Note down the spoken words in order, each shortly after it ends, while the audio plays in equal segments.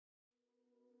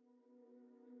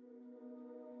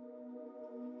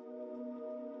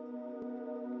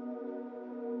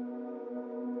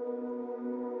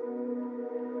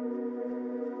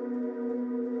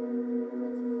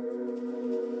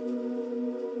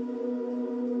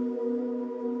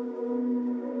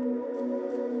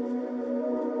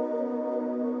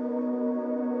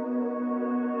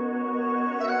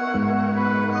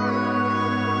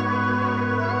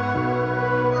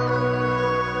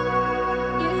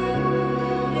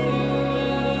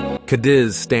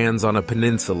Cadiz stands on a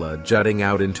peninsula jutting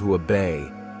out into a bay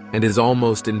and is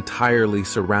almost entirely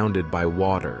surrounded by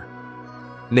water.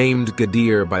 Named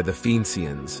Gadir by the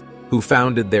Phoenicians, who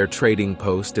founded their trading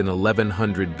post in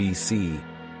 1100 BC,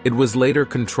 it was later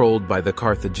controlled by the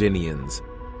Carthaginians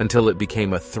until it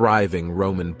became a thriving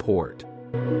Roman port.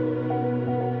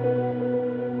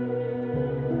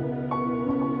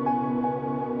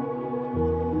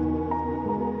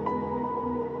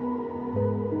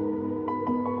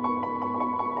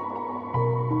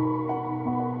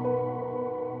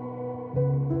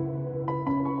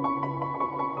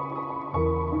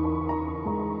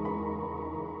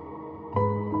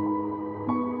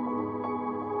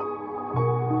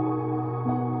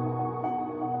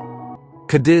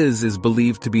 Cadiz is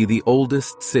believed to be the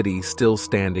oldest city still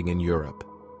standing in Europe.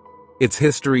 Its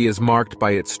history is marked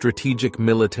by its strategic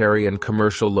military and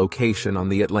commercial location on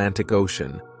the Atlantic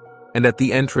Ocean, and at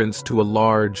the entrance to a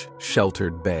large,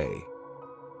 sheltered bay.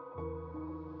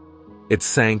 It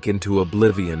sank into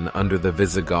oblivion under the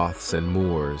Visigoths and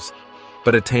Moors,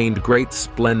 but attained great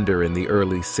splendor in the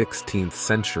early 16th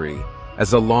century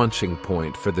as a launching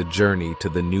point for the journey to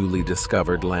the newly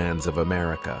discovered lands of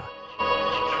America.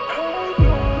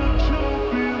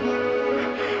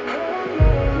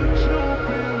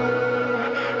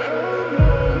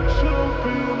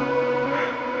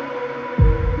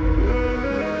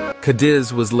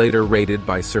 Cadiz was later raided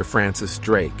by Sir Francis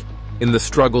Drake in the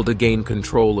struggle to gain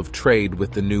control of trade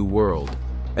with the New World,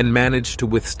 and managed to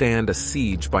withstand a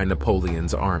siege by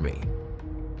Napoleon's army.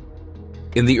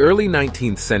 In the early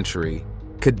 19th century,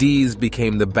 Cadiz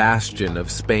became the bastion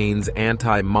of Spain's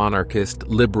anti-monarchist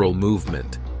liberal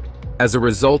movement, as a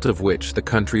result of which the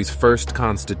country's first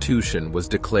constitution was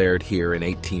declared here in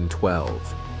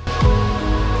 1812.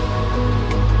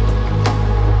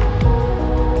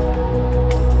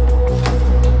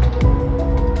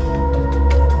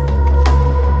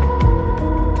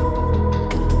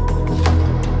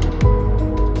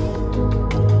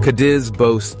 Cadiz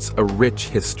boasts a rich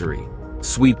history,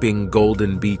 sweeping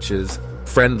golden beaches,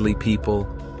 friendly people,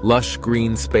 lush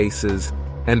green spaces,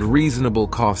 and reasonable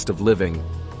cost of living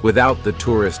without the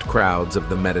tourist crowds of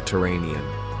the Mediterranean.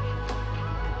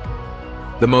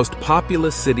 The most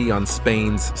populous city on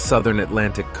Spain's southern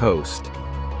Atlantic coast,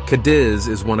 Cadiz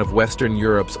is one of Western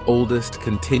Europe's oldest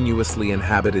continuously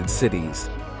inhabited cities,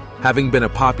 having been a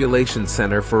population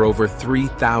center for over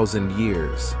 3,000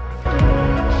 years.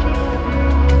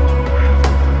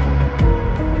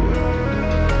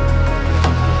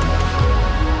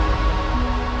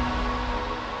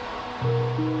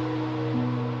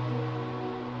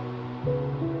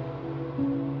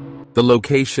 The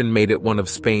location made it one of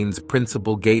Spain's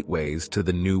principal gateways to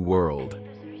the New World.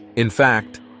 In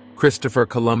fact, Christopher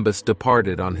Columbus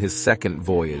departed on his second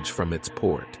voyage from its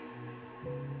port.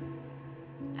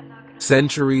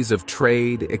 Centuries of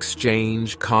trade,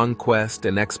 exchange, conquest,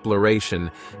 and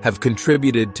exploration have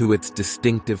contributed to its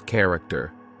distinctive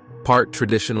character, part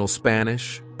traditional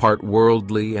Spanish, part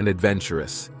worldly and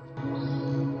adventurous.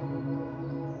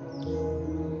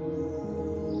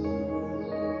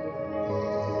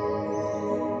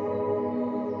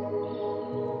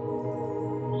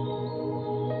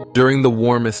 During the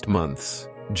warmest months,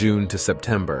 June to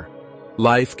September,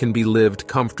 life can be lived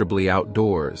comfortably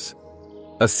outdoors,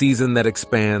 a season that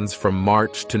expands from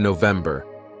March to November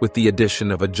with the addition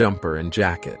of a jumper and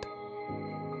jacket.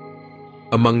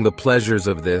 Among the pleasures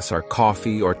of this are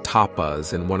coffee or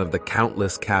tapas in one of the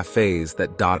countless cafes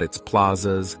that dot its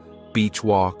plazas, beach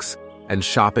walks, and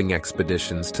shopping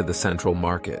expeditions to the central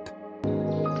market.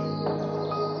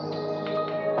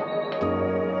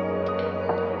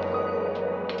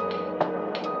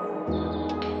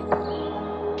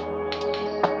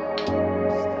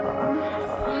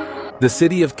 The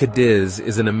city of Cadiz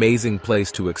is an amazing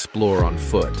place to explore on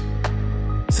foot.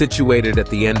 Situated at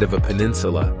the end of a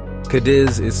peninsula,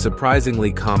 Cadiz is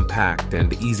surprisingly compact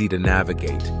and easy to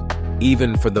navigate,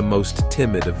 even for the most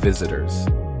timid of visitors.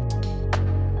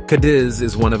 Cadiz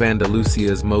is one of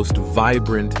Andalucia's most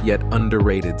vibrant yet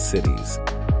underrated cities.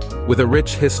 With a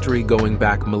rich history going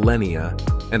back millennia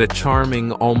and a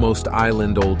charming, almost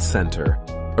island-old center,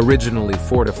 originally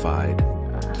fortified,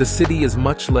 the city is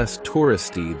much less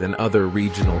touristy than other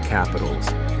regional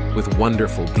capitals, with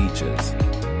wonderful beaches.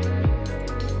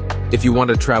 If you want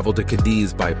to travel to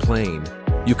Cadiz by plane,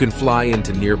 you can fly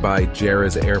into nearby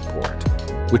Jerez Airport,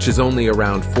 which is only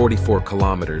around 44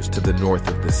 kilometers to the north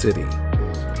of the city.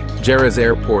 Jerez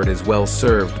Airport is well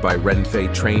served by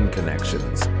Renfe train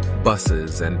connections,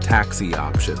 buses, and taxi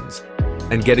options,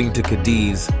 and getting to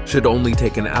Cadiz should only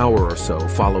take an hour or so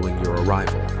following your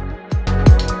arrival.